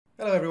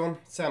Hello everyone,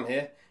 Sam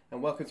here,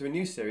 and welcome to a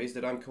new series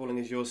that I'm calling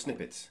Azure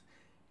Snippets.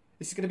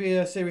 This is going to be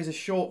a series of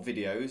short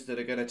videos that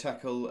are going to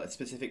tackle a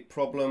specific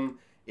problem,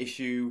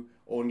 issue,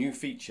 or new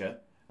feature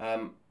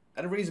at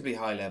a reasonably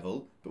high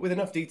level, but with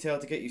enough detail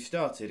to get you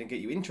started and get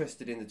you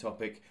interested in the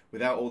topic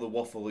without all the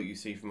waffle that you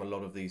see from a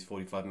lot of these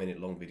 45-minute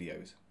long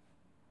videos.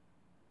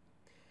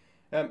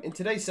 In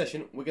today's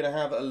session, we're going to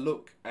have a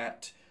look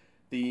at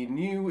the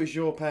new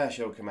Azure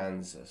PowerShell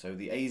commands, so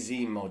the AZ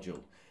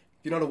module.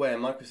 If you're not aware,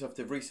 Microsoft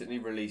have recently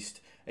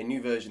released a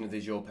new version of the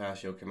Azure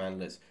PowerShell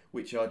commandlets,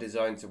 which are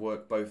designed to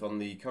work both on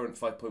the current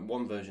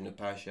 5.1 version of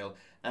PowerShell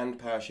and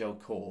PowerShell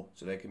Core,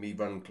 so they can be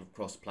run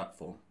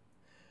cross-platform.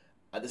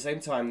 At the same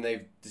time,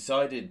 they've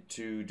decided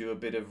to do a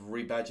bit of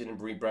rebadging and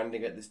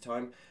rebranding at this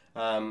time,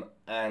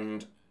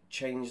 and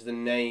change the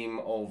name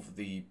of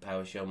the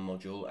PowerShell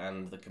module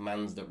and the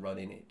commands that run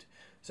in it.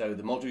 So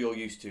the module you're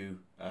used to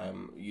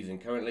using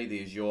currently,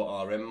 the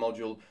AzureRM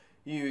module,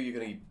 you're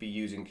going to be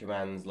using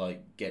commands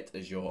like get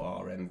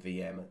AzureRM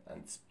VM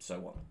and so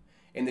on.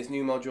 In this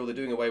new module, they're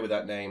doing away with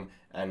that name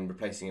and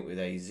replacing it with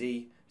AZ,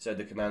 so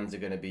the commands are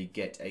going to be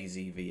get AZ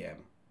VM.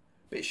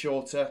 A bit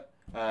shorter,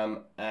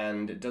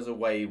 and it does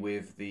away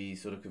with the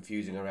sort of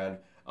confusing around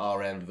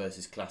RM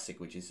versus Classic,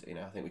 which is,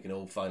 I think we can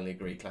all finally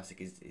agree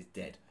Classic is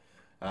dead.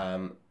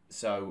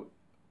 So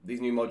these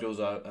new modules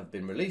have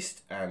been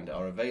released and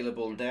are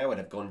available now and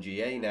have gone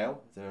GA now.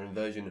 They're in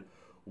version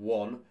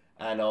 1.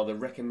 And are the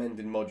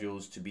recommended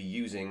modules to be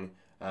using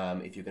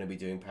if you're going to be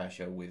doing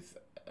PowerShell with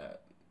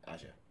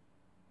Azure.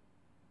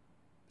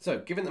 So,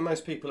 given that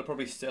most people are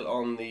probably still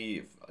on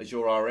the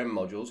AzureRM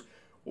modules,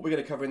 what we're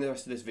going to cover in the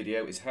rest of this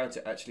video is how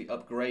to actually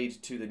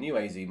upgrade to the new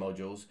AZ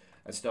modules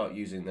and start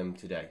using them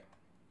today.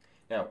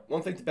 Now,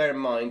 one thing to bear in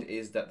mind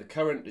is that the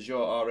current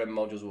AzureRM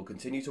modules will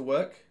continue to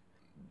work.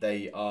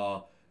 They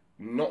are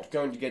not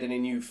going to get any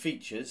new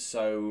features,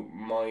 so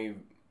my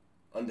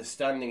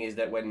understanding is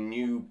that when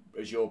new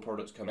Azure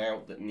products come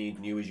out that need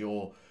new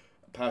Azure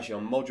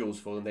PowerShell modules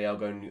for them, they are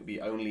going to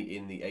be only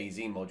in the AZ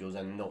modules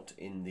and not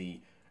in the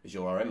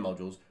AzureRM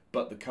modules,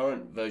 but the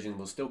current version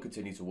will still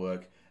continue to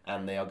work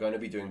and they are going to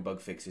be doing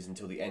bug fixes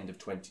until the end of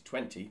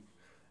 2020.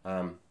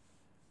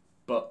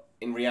 But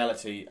in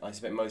reality, I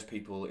expect most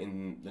people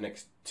in the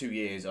next 2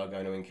 years are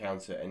going to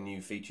encounter a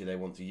new feature they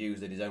want to use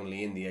that is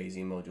only in the AZ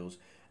modules,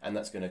 and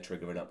that's going to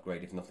trigger an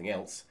upgrade if nothing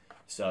else.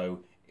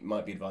 So it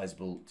might be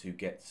advisable to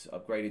get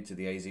upgraded to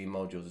the AZ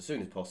modules as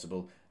soon as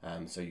possible,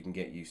 so you can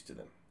get used to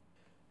them.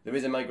 There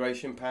is a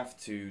migration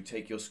path to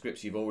take your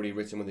scripts you've already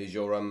written with the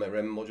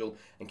AzureRM module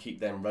and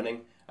keep them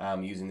running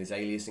using this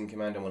aliasing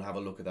command, and we'll have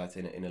a look at that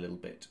in a little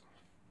bit.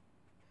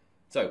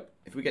 So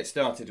if we get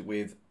started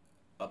with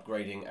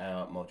upgrading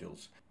our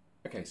modules.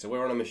 Okay, so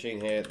we're on a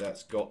machine here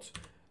that's got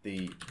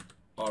the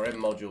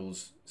RM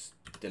modules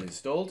still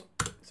installed.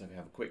 So if we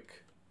have a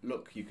quick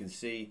look, you can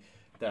see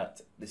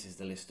that this is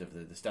the list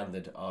of the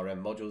standard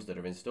RM modules that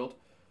are installed.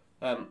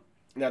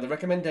 Now the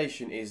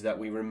recommendation is that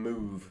we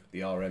remove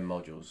the RM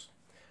modules.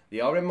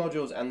 The RM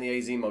modules and the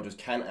AZ modules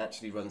can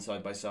actually run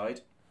side by side,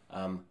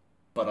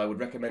 but I would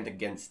recommend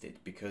against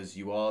it because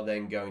you are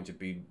then going to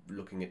be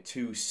looking at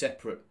two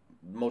separate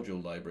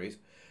module libraries,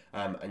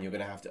 and you're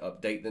going to have to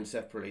update them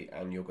separately,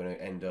 and you're going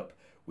to end up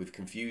with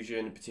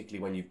confusion,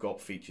 particularly when you've got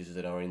features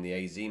that are in the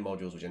AZ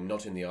modules which are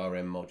not in the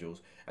RM modules,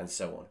 and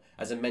so on.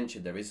 As I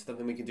mentioned, there is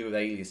something we can do with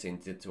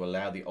aliasing to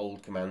allow the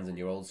old commands and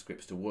your old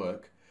scripts to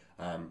work.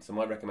 So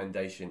my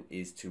recommendation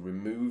is to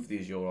remove the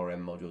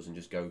AzureRM modules and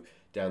just go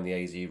down the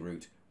AZ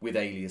route with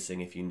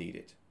aliasing if you need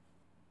it.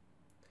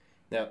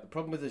 Now, the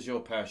problem with Azure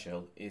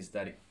PowerShell is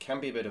that it can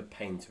be a bit of a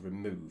pain to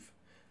remove.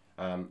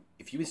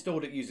 If you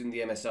installed it using the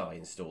MSI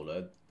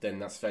installer, then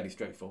that's fairly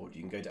straightforward.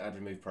 You can go to Add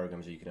Remove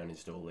Programs, or you can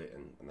uninstall it,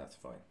 and that's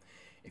fine.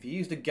 If you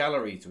used a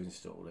gallery to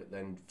install it,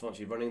 then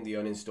actually running the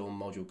uninstall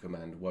module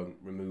command won't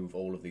remove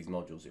all of these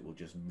modules. It will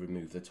just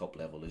remove the top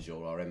level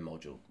AzureRM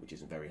module, which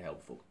isn't very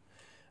helpful.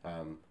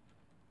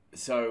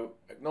 So,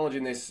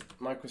 acknowledging this,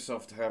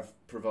 Microsoft have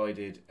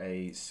provided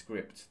a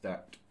script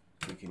that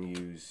we can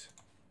use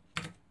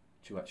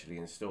to actually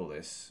install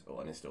this,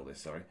 or uninstall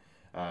this, sorry.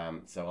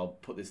 So I'll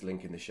put this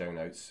link in the show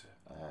notes,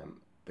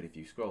 but if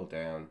you scroll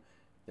down,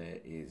 there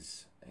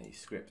is a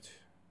script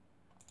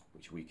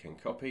which we can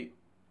copy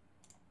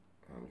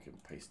and we can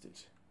paste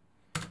it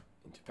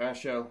into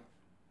PowerShell.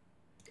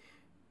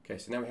 Okay,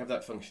 so now we have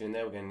that function in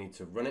there. We're going to need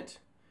to run it.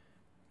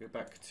 Go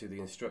back to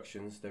the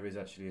instructions. There is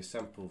actually a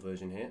sample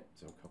version here,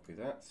 so I'll copy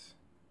that.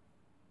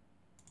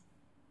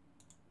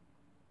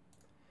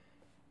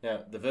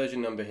 Now, the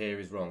version number here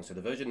is wrong. So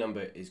the version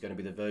number is going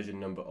to be the version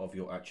number of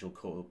your actual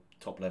core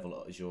top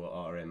level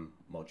AzureRM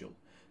module.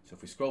 So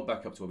if we scroll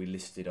back up to where we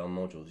listed our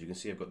modules, you can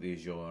see I've got the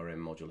AzureRM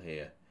module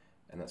here,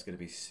 and that's going to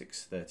be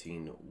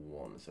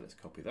 6.13.1. So let's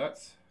copy that.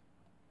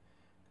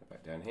 Go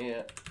back down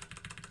here.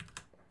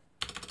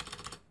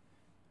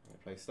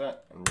 Replace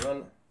that and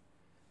run.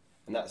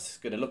 And that's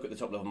going to look at the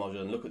top level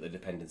module and look at the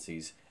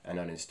dependencies and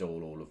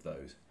uninstall all of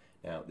those.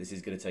 Now, this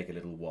is going to take a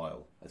little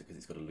while because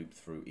it's got to loop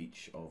through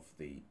each of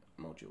the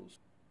modules.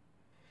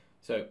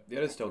 So the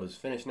uninstall is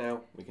finished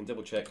now. We can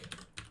double check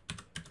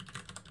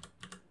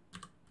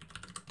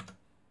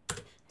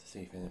see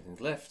if anything's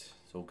left.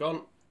 It's all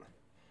gone.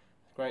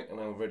 Great, and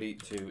now we're ready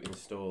to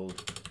install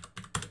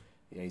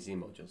the AZ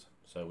modules.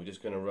 So we're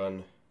just going to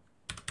run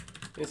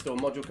the install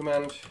module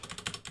command,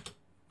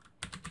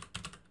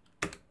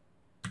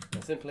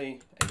 and simply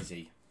AZ.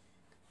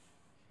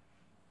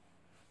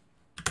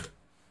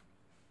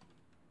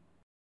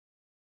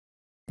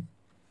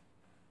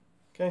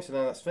 Okay, so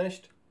now that's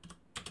finished.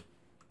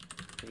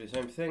 Do the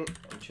same thing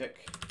and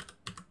check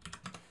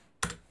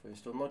for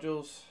install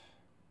modules.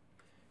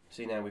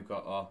 See, now we've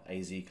got our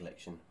AZ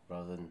collection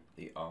rather than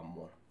the ARM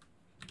one.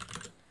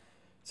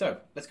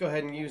 So let's go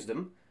ahead and use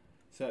them.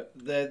 So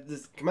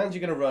the commands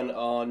you're going to run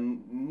are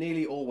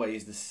nearly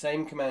always the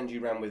same command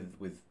you ran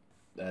with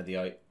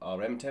the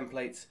RM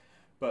templates,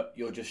 but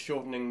you're just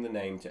shortening the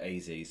name to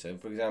AZ. So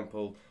for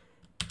example,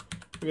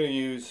 we're going to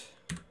use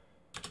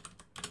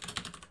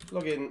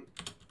login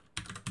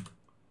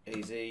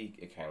AZ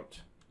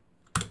account,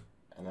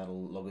 and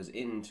that'll log us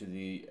into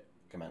the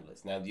command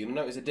list. Now you'll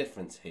notice a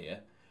difference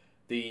here.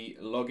 The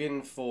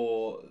login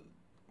for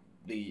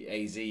the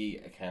AZ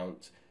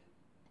account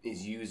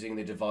is using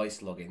the device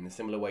login, the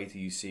similar way to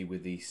you see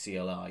with the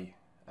CLI.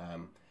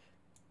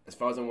 As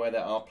far as I'm aware,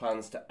 there are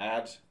plans to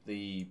add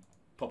the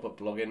pop-up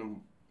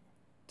login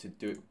to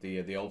do it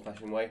the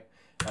old-fashioned way,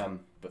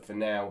 but for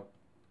now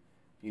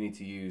you need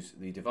to use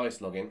the device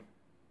login.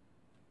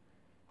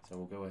 So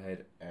we'll go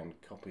ahead and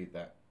copy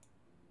that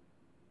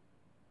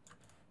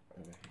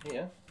over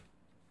here.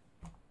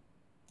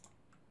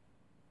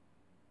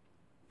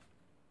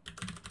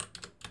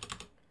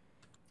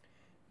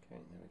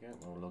 Okay, there we go,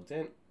 we're all logged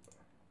in.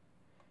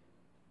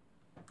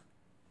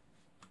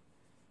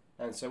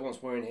 And so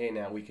once we're in here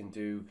now, we can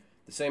do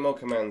the same old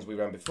commands we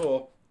ran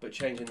before, but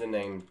changing the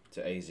name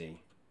to AZ. We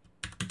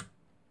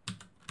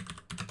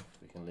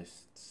can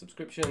list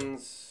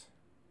subscriptions,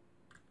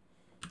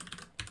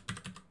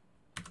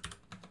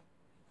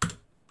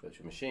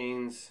 virtual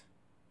machines.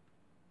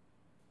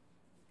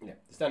 Yeah,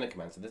 the standard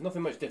command. So there's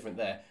nothing much different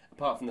there,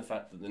 apart from the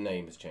fact that the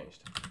name has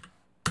changed.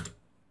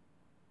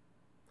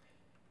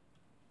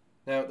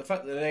 Now, the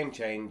fact that the name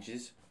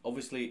changes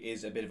obviously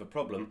is a bit of a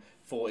problem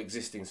for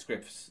existing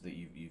scripts that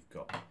you've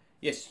got.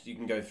 Yes, you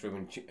can go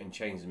through and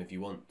change them if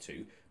you want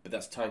to, but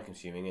that's time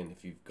consuming, and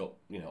if you've got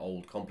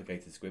old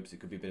complicated scripts, it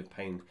could be a bit of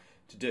pain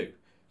to do.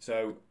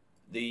 So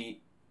the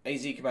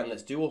AZ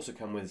commandlets do also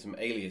come with some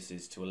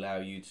aliases to allow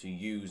you to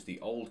use the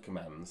old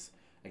commands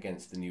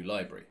against the new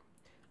library.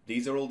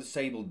 These are all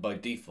disabled by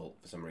default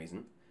for some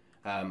reason,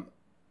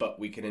 but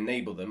we can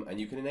enable them, and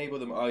you can enable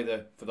them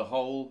either for the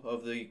whole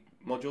of the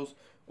modules,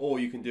 or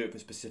you can do it for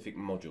specific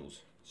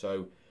modules.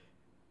 So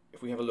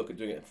if we have a look at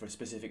doing it for a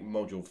specific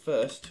module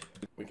first,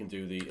 we can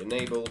do the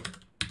enable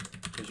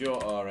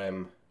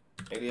AzureRM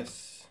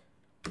alias,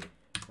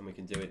 and we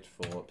can do it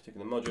for a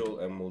particular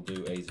module, and we'll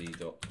do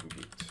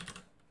az.compute.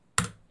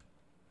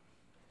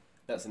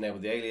 That's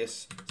enabled the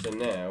alias. So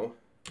now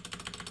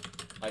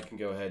I can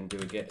go ahead and do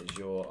a get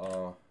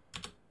AzureRM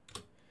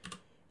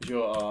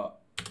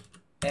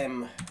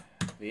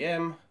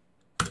VM,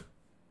 and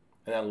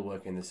that'll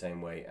work in the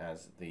same way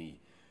as the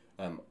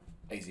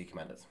AZ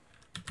commandlets.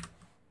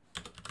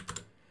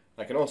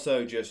 I can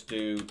also just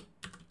do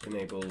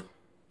enable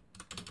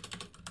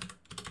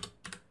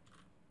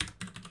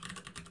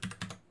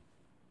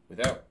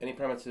without any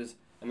parameters,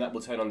 and that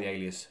will turn on the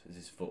alias. This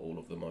is for all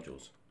of the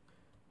modules.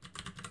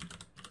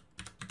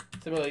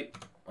 Similarly,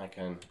 I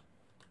can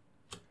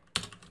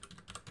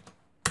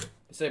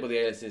disable the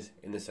aliases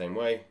in the same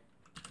way.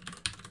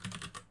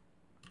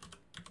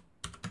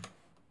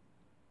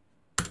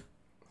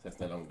 That's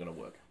no longer going to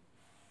work.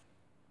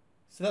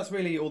 So that's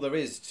really all there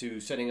is to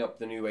setting up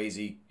the new AZ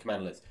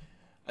commandlets.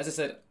 As I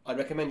said, I'd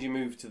recommend you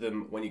move to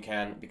them when you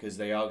can, because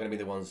they are going to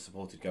be the ones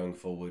supported going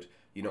forward.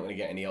 You're not going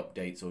to get any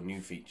updates or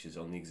new features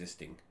on the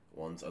existing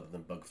ones other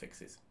than bug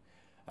fixes.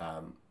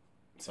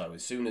 So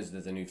as soon as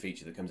there's a new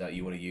feature that comes out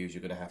you want to use,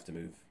 you're going to have to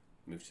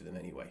move to them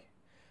anyway.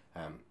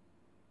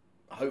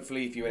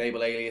 Hopefully, if you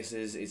enable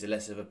aliases, it's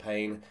less of a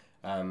pain.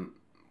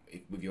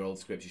 With your old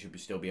scripts, you should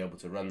still be able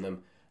to run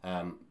them.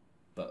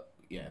 But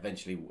yeah,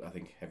 eventually I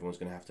think everyone's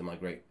going to have to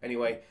migrate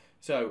anyway.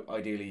 So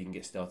ideally, you can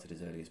get started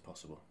as early as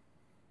possible.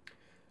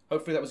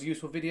 Hopefully that was a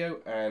useful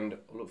video, and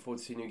I look forward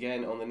to seeing you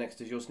again on the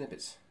next Azure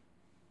Snippets.